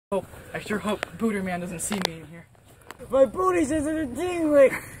I sure hope Booder Man doesn't see me in here. My booty's isn't a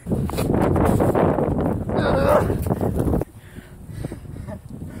dingling!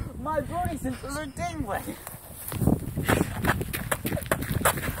 My booty's isn't a dingling!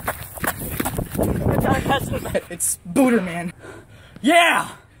 It's Booder Man. Yeah!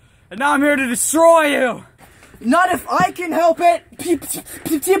 And now I'm here to destroy you! Not if I can help it! Pew pew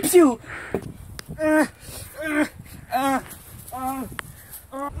pew pew pew!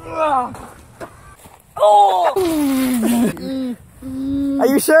 Oh! Are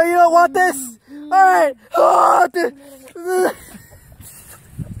you sure you don't want this? Alright!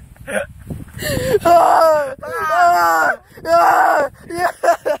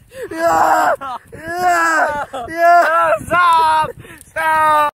 Stop!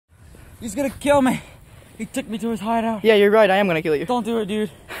 Stop! He's gonna kill me. He took me to his hideout. Yeah, you're right. I am gonna kill you. Don't do it, dude.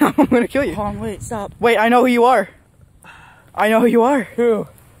 I'm gonna kill you. Hold on, wait, stop. Wait, I know who you are. I know who you are. Who?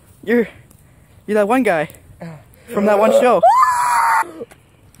 You're that one guy from that one show.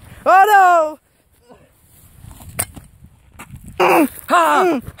 Oh no!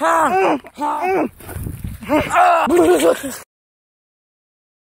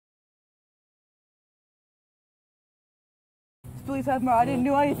 Please have more. I didn't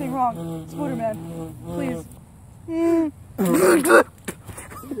do anything wrong. Spiderman, please.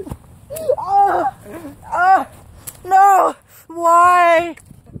 No! Why?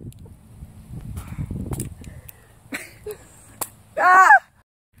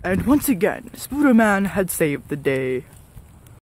 And once again, Spiderman had saved the day.